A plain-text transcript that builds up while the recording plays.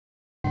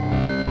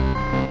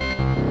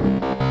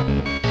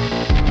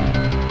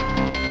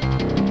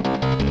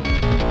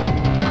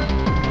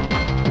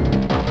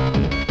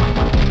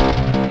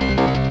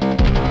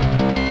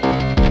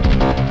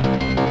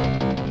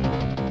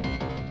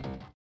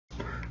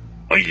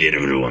Hi there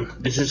everyone,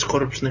 this is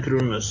Corpse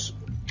Necrumus,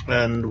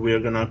 and we're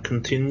gonna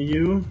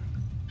continue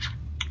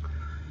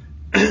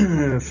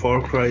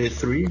Far Cry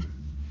 3.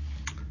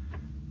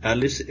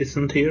 Alice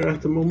isn't here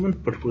at the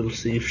moment, but we'll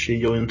see if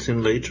she joins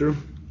in later.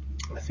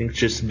 I think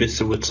she's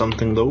busy with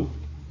something though.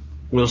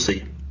 We'll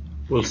see.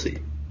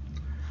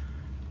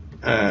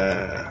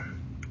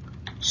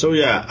 So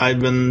yeah,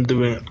 I've been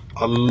doing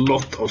a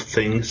lot of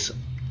things.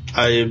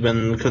 I've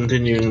been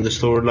continuing the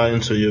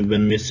storyline, so you've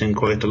been missing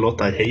quite a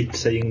lot. I hate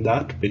saying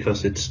that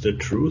because it's the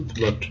truth,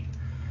 but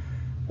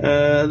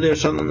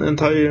there's an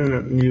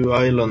entire new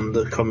island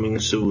coming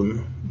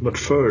soon. But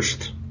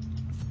first,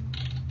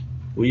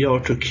 we are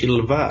to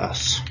kill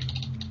Vaas,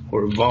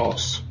 or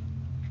Vaas.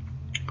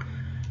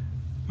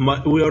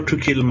 We are to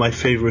kill my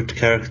favorite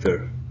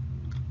character.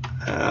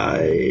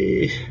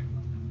 I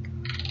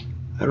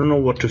don't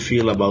know what to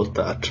feel about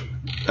that.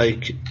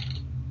 Like,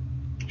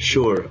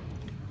 sure,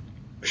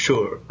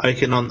 I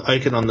can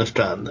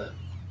understand.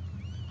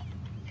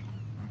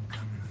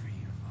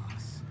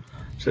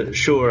 So,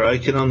 sure, I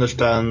can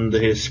understand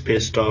he's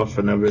pissed off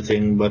and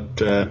everything, but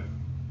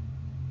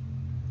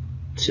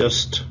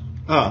just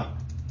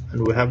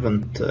and we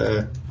haven't.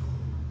 I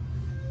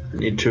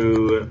need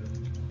to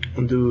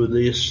do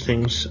these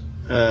things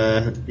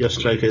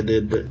just like I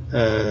did.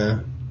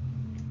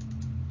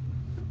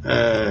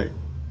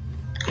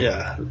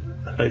 Yeah,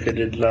 like I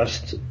did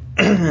last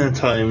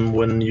time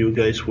when you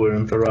guys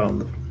weren't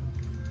around.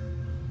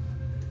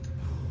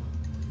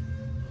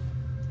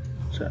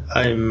 So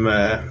I'm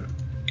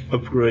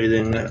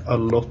upgrading a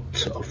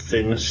lot of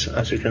things,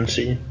 as you can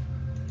see.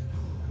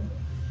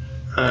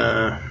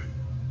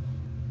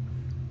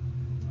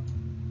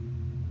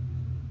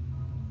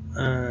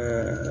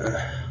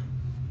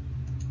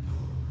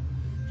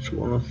 It's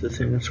one of the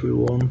things we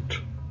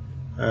want.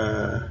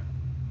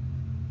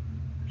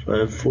 So I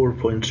have 4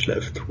 points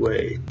left.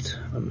 Wait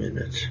a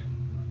minute.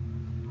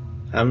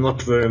 I'm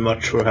not very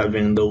much for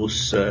having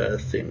those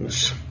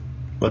things,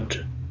 but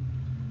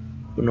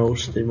who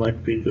knows, they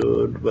might be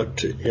good,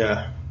 but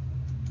yeah.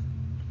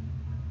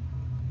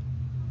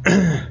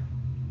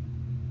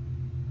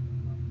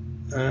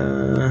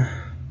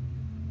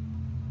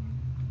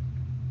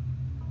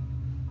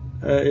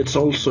 It's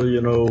also,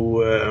 you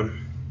know,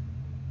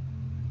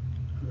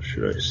 how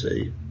should I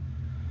say?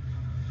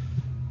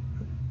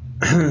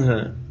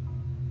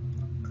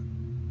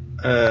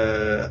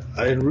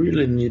 I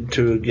really need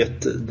to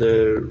get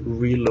the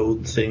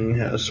reload thing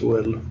as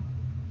well.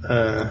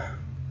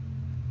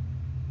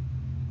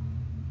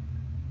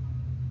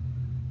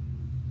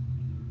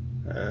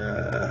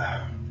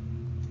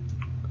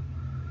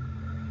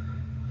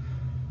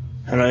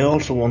 And I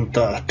also want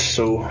that,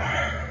 so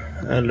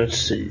let's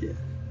see.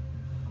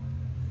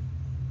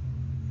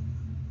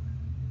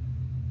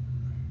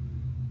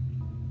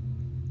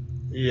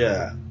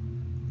 Yeah.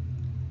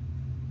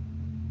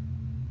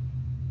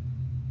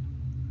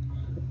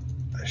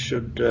 I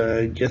should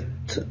get.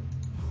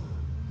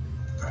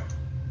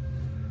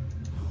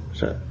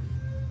 So,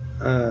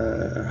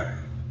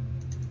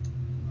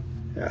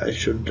 yeah, I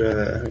should.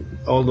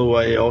 Although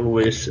I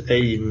always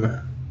aim,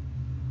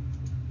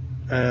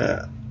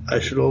 I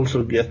should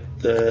also get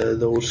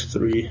those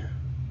three.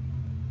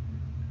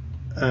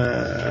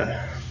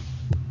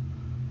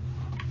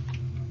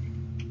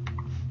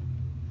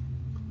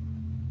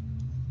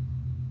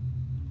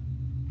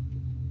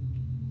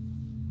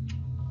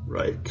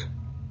 Right.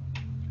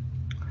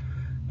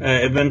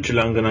 Eventually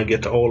I'm gonna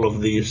get all of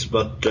these,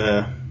 but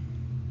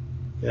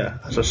yeah,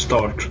 as a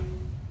start.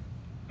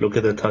 Look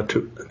at the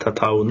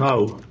tattoo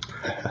now.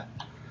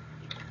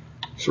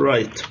 That's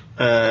right.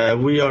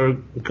 We are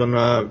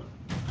gonna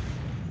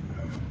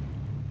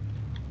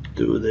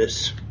do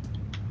this.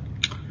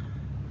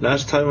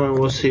 Last time I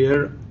was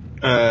here,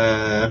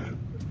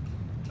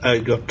 I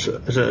got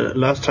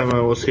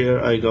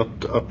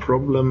a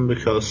problem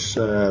because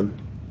yeah.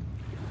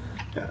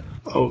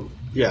 Oh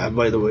yeah,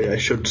 by the way, I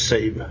should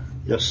save.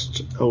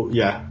 Just, oh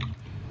yeah,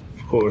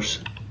 of course,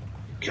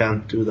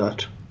 can't do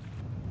that.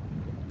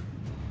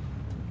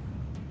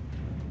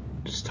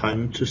 It's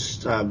time to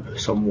stab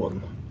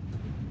someone.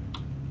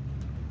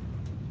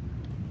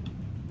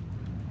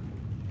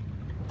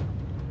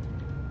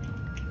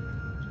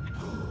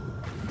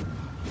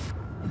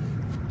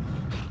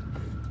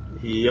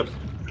 Yep.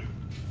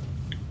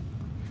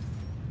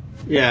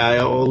 Yeah, I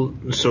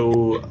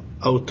also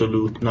auto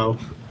loot now.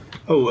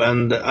 Oh,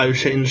 and I've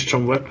changed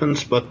some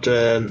weapons, but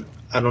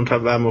I don't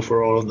have ammo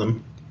for all of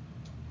them.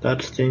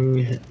 That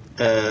thing,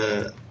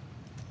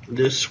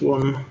 this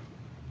one,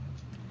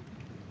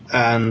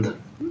 and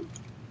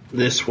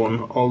this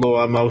one, although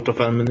I'm out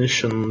of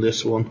ammunition on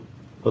this one.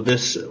 But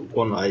this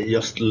one, I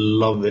just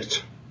love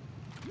it.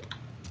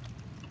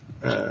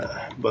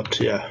 But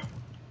yeah.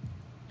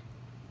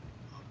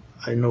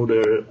 I know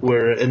there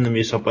were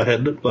enemies up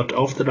ahead, but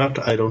after that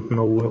I don't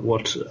know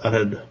what's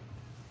ahead.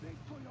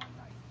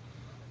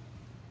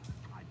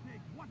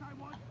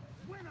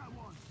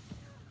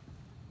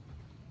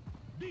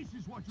 This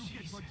is what you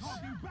get for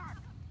talking back.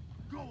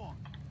 Go on,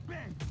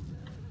 beg.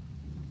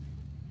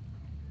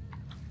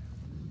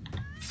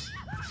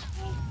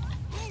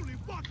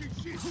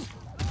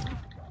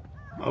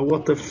 Oh,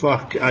 what the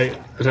fuck?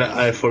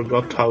 I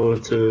forgot how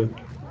to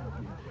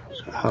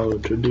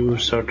do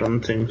certain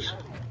things.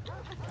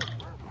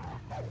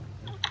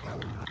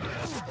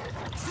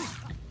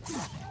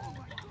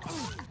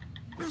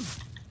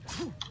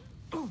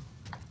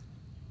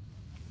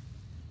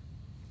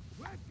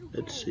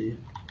 Let's see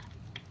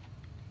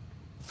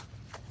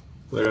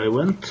where I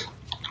went.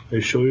 Are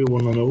you sure you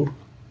wanna know?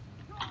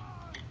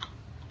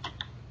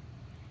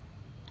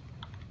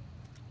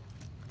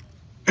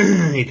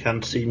 He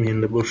can't see me in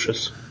the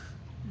bushes.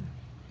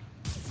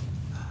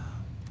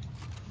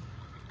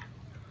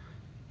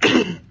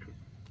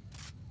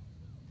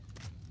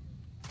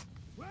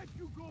 Where'd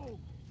you go?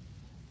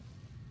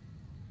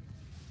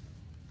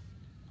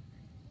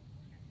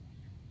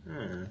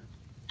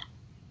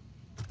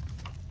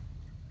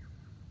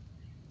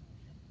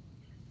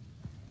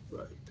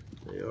 Right,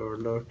 they are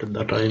alerted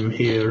that I'm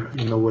here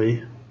in a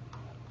way.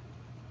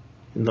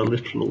 In a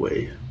little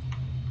way.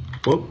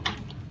 Whoop.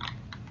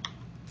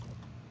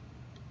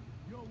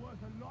 You're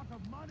worth a lot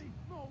of money,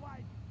 Snow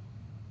White.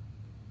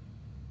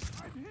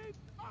 I'm hit.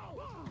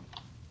 Ow!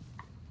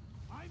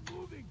 I'm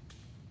moving.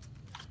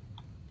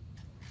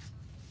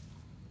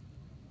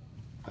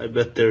 I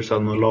bet there's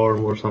an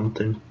alarm or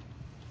something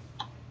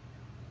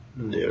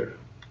there.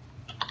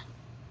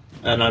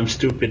 And I'm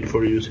stupid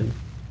for using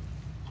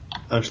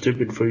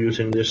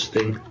this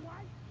thing.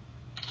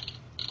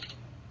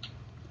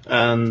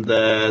 And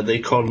they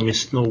call me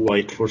Snow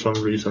White for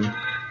some reason.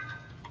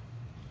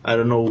 I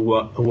don't know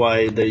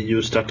why they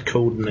use that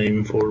code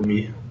name for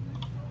me.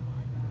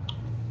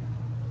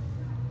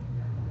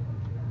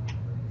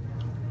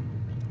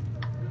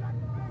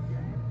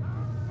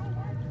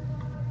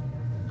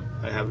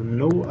 I have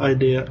no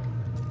idea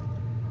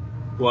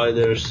why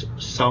there's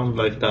sound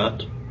like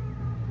that.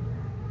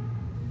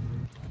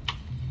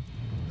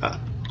 Ah,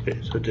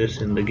 okay, so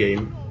this in the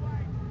game.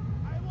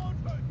 I won't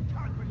hurt.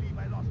 Can't believe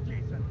I lost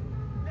Jason.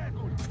 There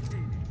goes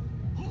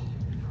my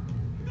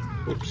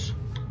baby. Oops.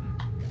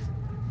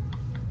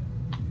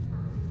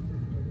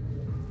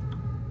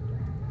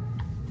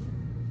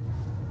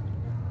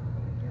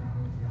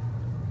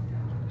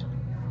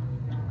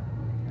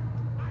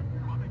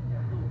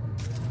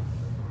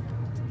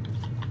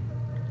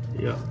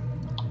 Yeah.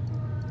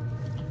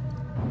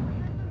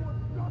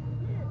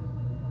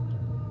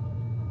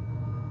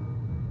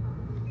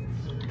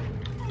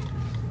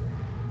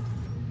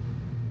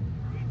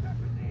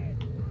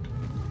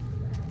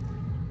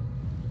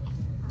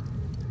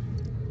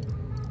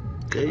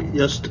 Okay,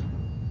 just...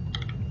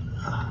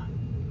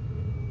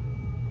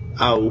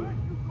 Ow.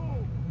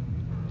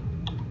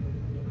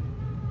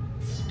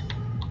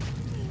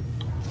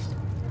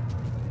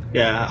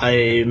 Yeah,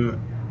 I'm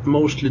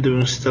mostly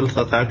doing stealth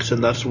attacks,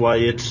 and that's why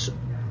it's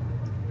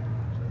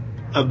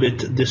a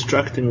bit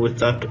distracting with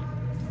that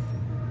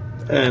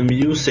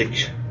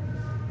music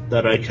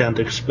that I can't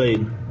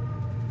explain.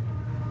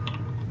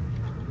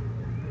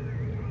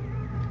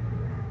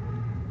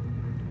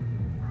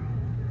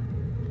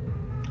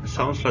 It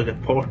sounds like a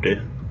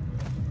party.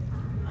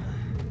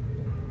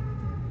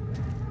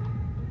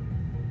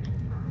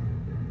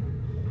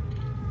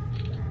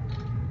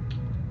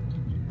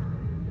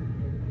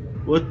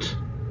 What?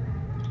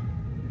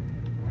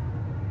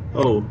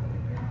 Oh.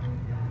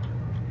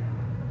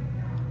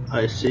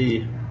 I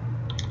see.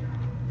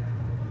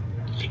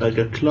 It's like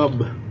a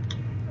club.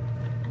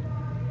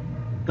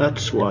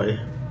 That's why.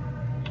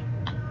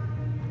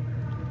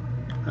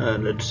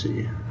 Let's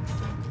see.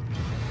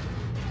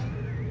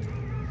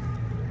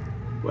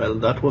 Well,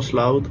 that was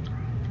loud.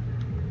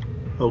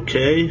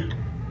 Okay.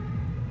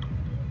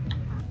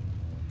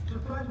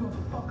 Surprise,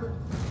 motherfucker.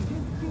 You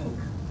didn't think.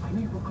 I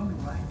knew you were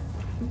coming, right?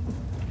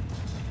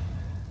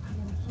 I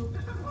am so...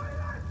 This is my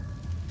life!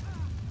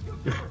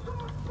 You got so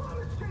much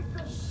promise,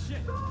 Jason!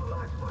 Shit! So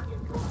much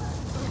fucking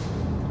promise!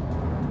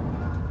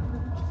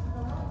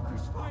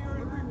 There's fire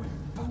everywhere.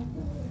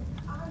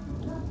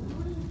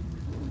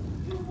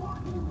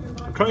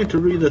 I'm trying to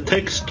read the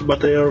text, but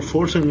they are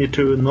forcing me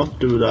to not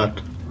do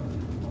that.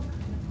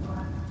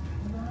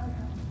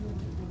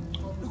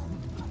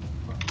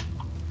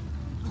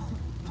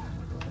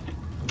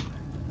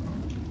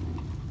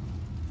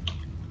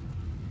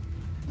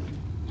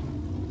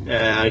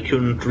 I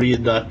couldn't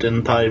read that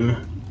in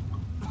time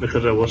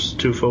because I was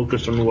too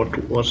focused on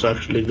what was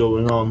actually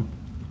going on.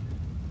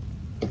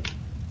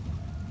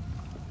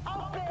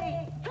 I'll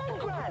pay 10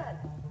 grand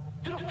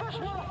to the first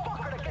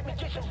motherfucker that get me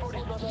Jason for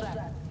this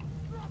nutsack.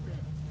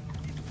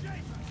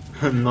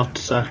 Not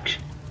sack.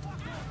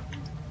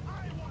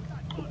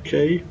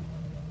 Okay.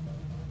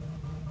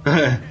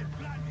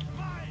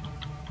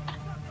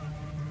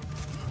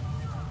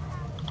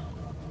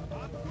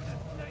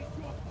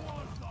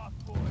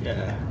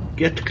 Yeah.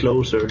 Get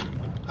closer.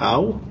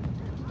 Ow.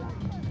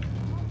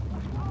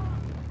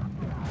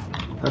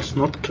 That's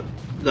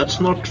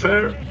not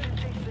fair.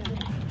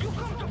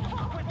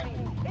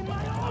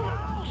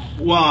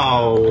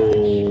 Wow.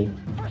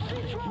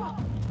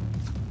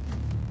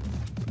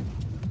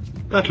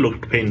 That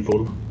looked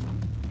painful.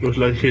 Looked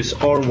like his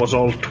arm was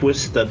all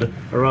twisted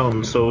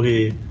around, so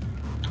he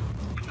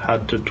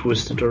had to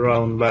twist it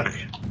around back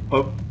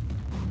up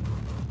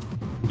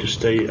to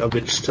stay a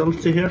bit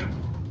stealthy here.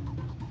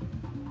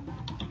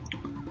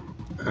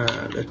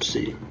 Let's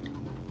see.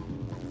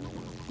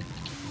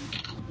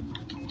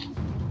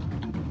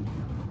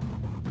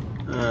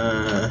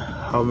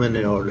 How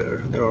many are there?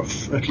 There are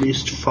at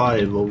least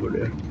 5 over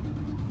there.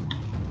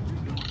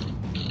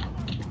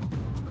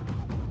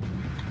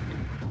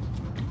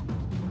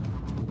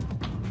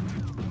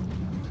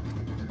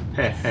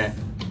 Heh.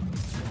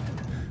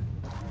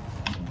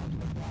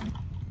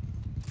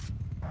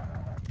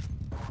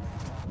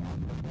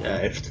 Yeah,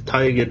 if the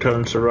tiger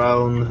turns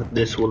around,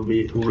 this will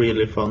be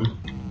really fun.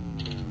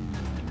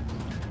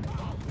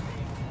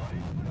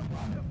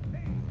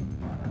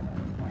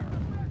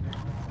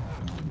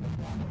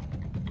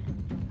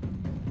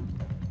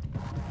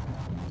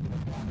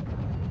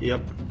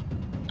 Yep.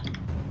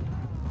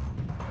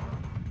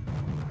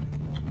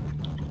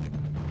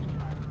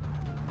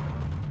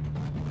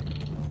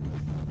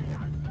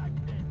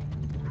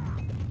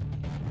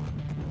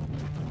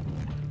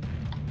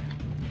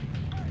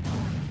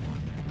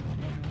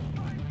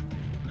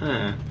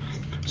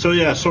 So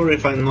yeah, sorry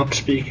if I'm not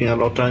speaking a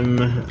lot,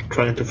 I'm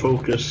trying to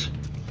focus.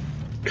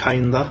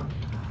 Kinda.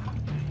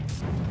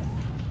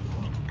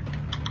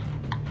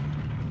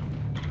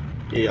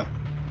 Yeah.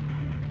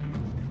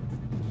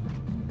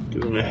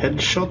 Doing a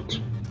headshot.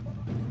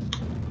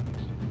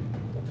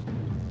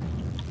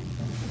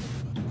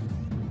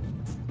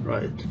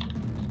 Right.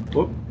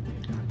 Whoop.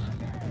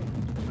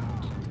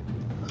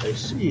 I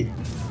see.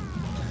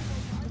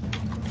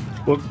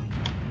 Whoop.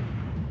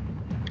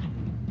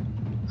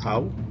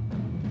 How?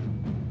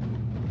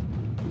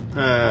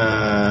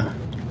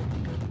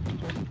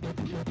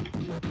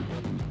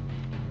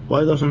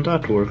 Why doesn't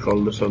that work all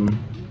of a sudden?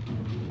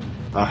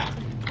 Ah,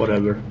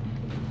 whatever.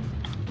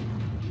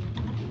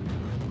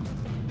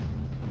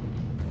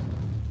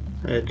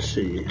 Let's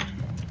see.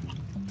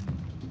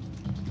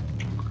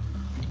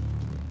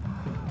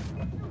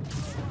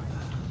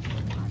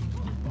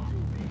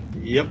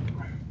 Yep.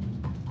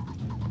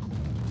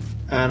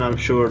 And I'm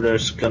sure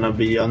there's gonna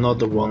be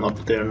another one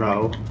up there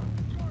now.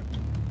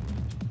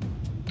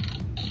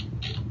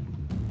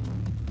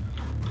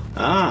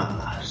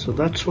 Ah, so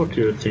that's what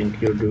you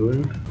think you're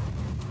doing.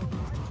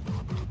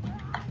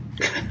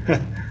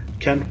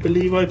 Can't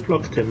believe I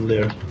plucked him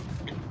there.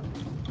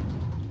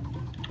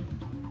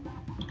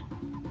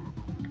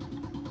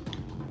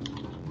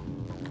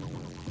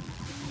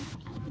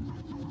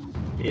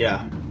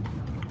 Yeah.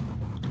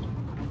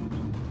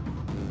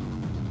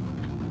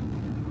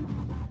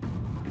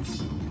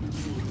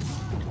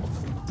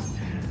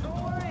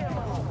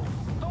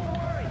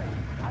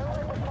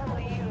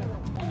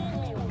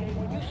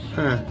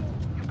 Huh.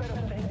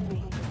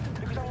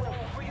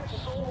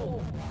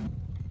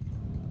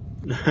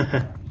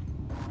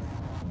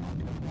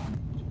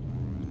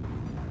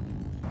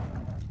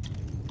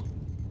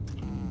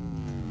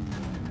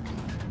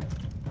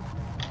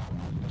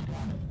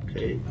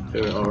 Okay,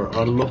 there are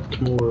a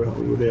lot more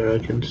over there I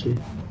can see.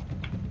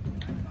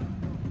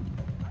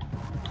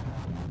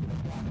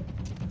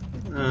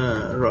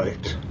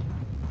 Right.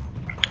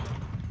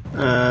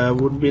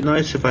 Would be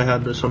nice if I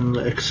had some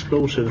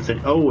explosive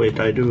thing. Oh wait,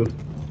 I do.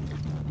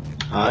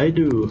 I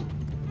do.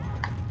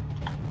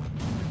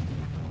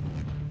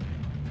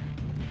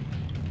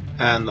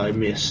 And I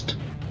missed.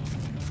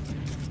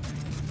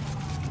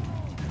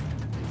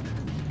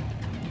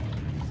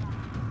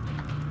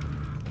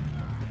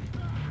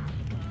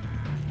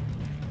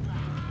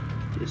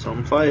 It's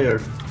on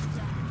fire.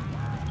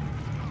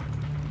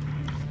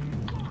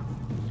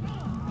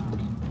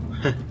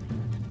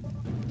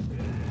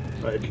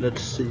 Right,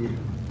 let's see.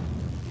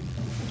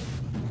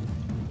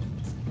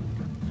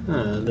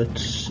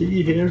 Let's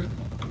see here.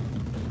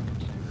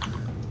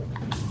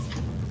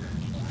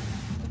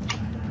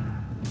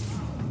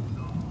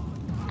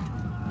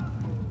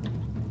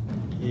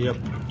 Yep.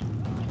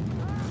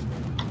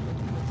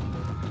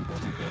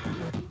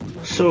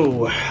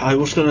 So, I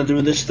was gonna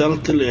do this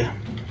stealthily.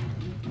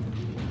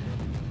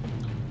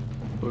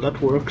 Well,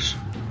 that works.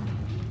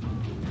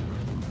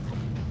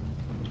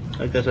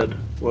 Like I said,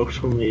 works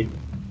for me.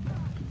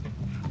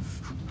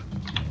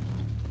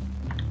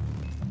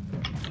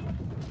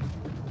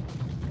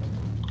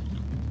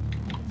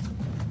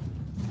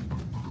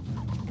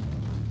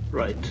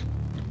 Right.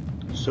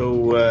 So,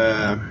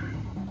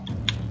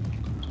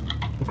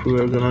 what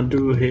we're gonna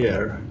do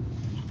here.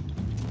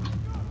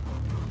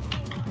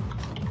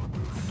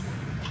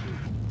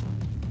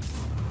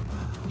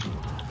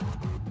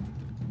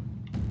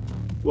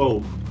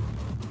 Whoa.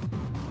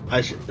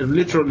 I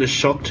literally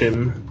shot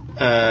him,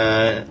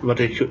 but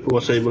he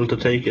was able to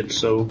take it,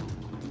 so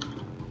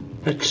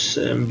let's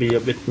be a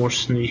bit more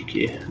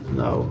sneaky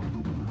now.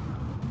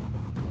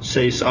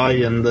 Says I,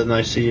 and then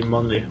I see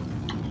money.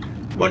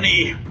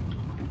 Money!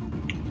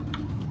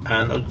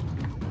 And a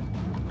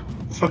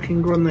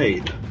fucking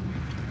grenade.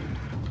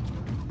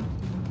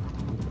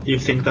 You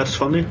think that's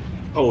funny?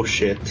 Oh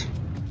shit.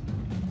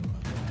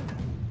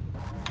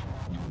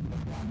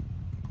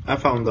 I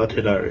found that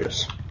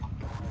hilarious.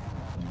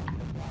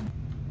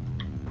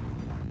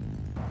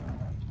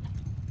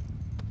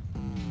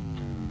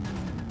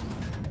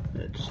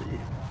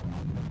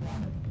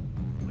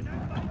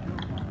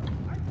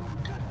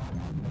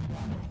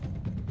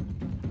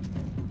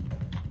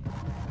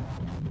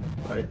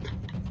 Right.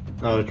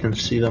 Now I can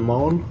see them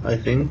all, I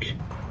think.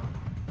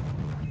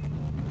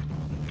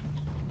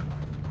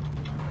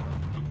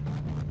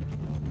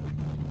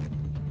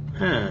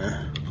 Huh.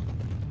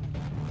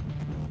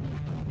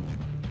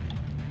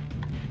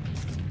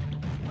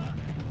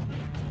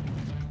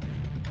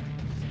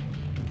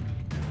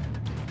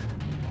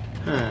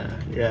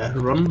 Yeah,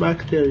 run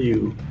back there,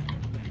 you.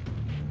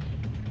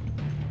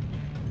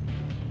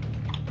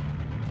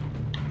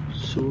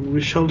 Soon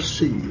we shall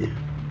see.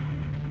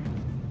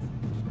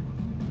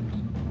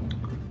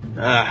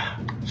 Ah,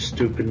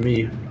 stupid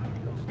me.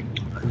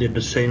 I did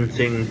the same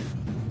thing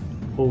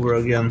over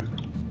again.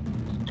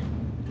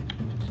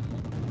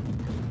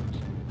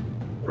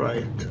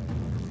 Right.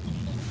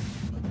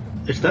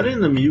 Is that in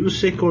the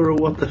music or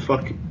what the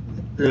fuck?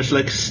 There's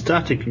like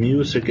static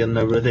music and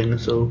everything,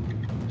 so...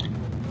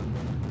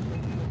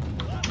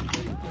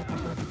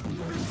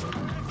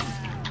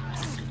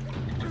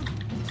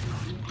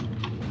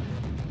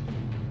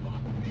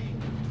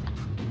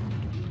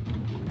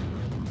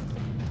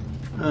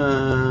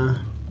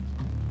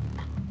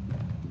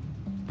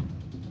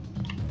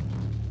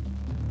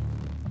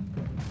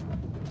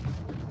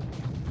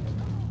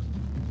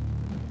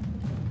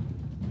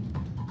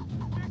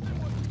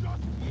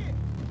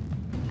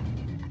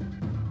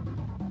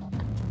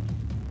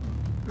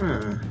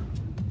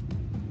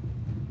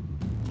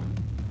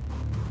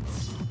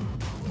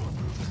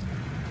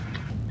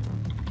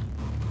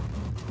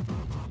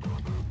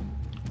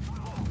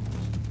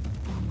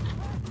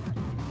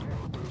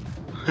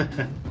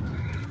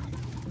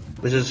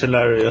 This is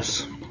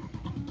hilarious.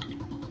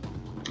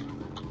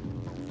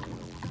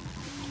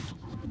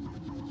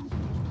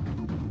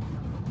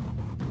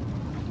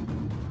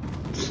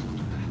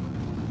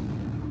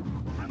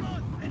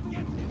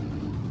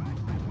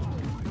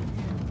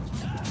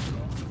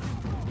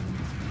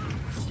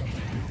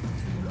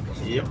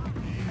 Yep.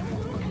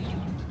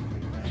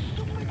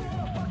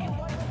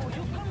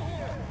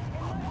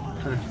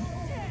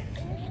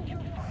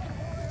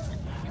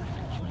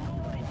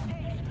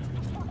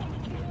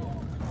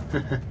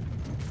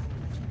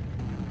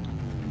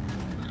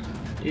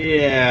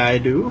 Yeah, I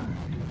do.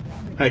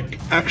 I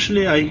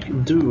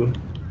do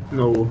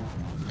know.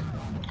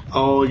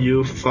 Oh,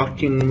 you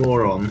fucking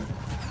moron.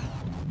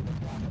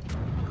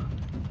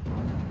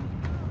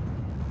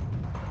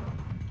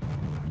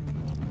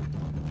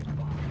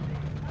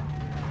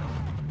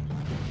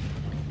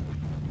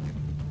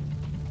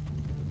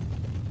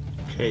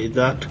 Okay,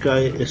 that guy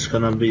is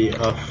gonna be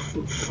a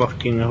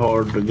fucking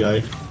hard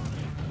guy.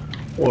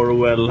 Or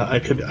well, I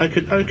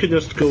could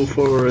just go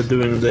for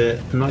doing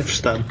the knife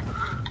stab.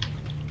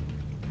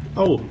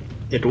 Oh,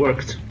 it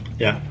worked.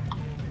 Yeah.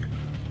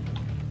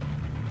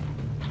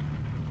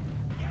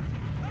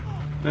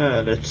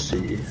 Let's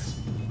see.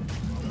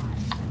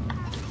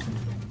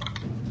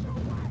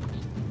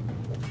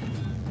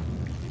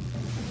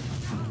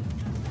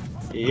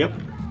 Yep.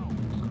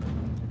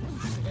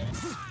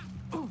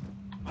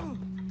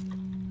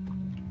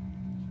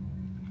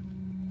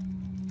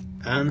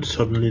 And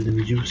suddenly the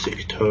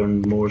music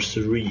turned more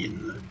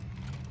serene.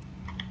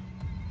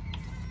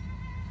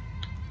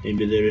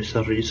 Maybe there is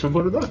a reason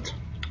for that.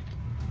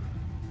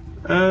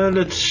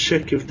 Let's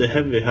check if the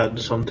heavy had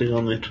something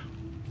on it.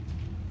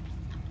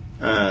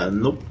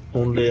 Nope,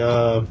 only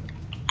a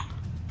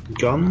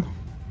gun.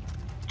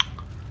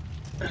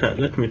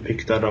 Let me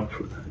pick that up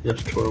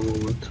just for a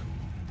moment.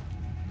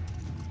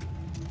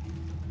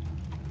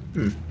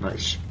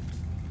 Nice.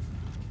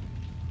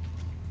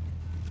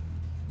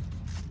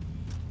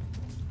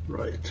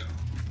 Right.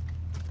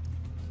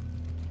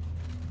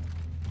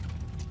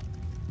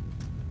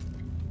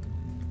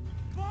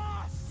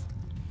 Vaas!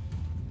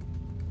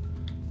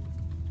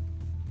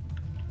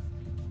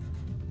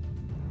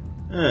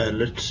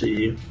 Let's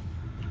see.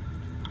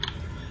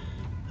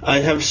 I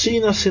have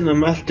seen a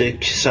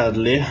cinematic,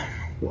 sadly,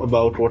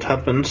 about what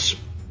happens,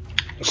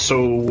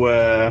 so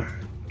I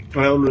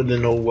already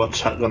know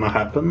what's gonna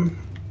happen.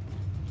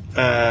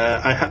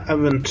 I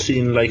haven't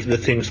seen like the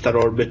things that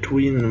are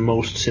between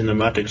most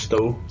cinematics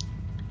though,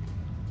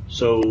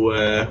 so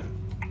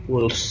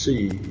we'll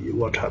see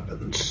what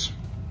happens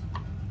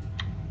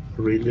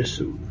really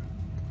soon.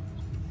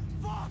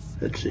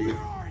 Vaas, Let's see. where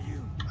are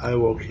you? I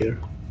walk here.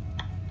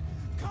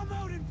 Come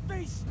out and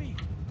face me!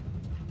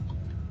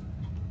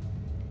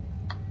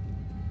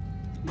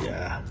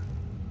 Yeah.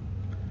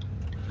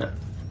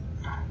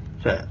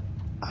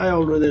 I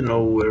already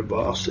know where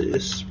Vaas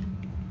is.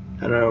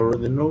 And I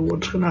already know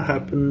what's gonna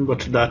happen,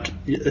 but that...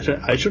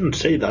 I shouldn't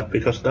say that,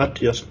 because that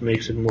just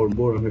makes it more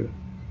boring.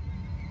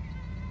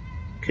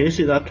 Can you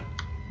see that?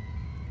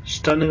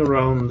 Standing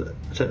around,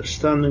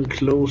 standing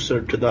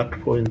closer to that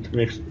point,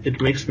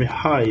 makes me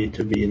high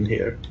to be in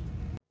here.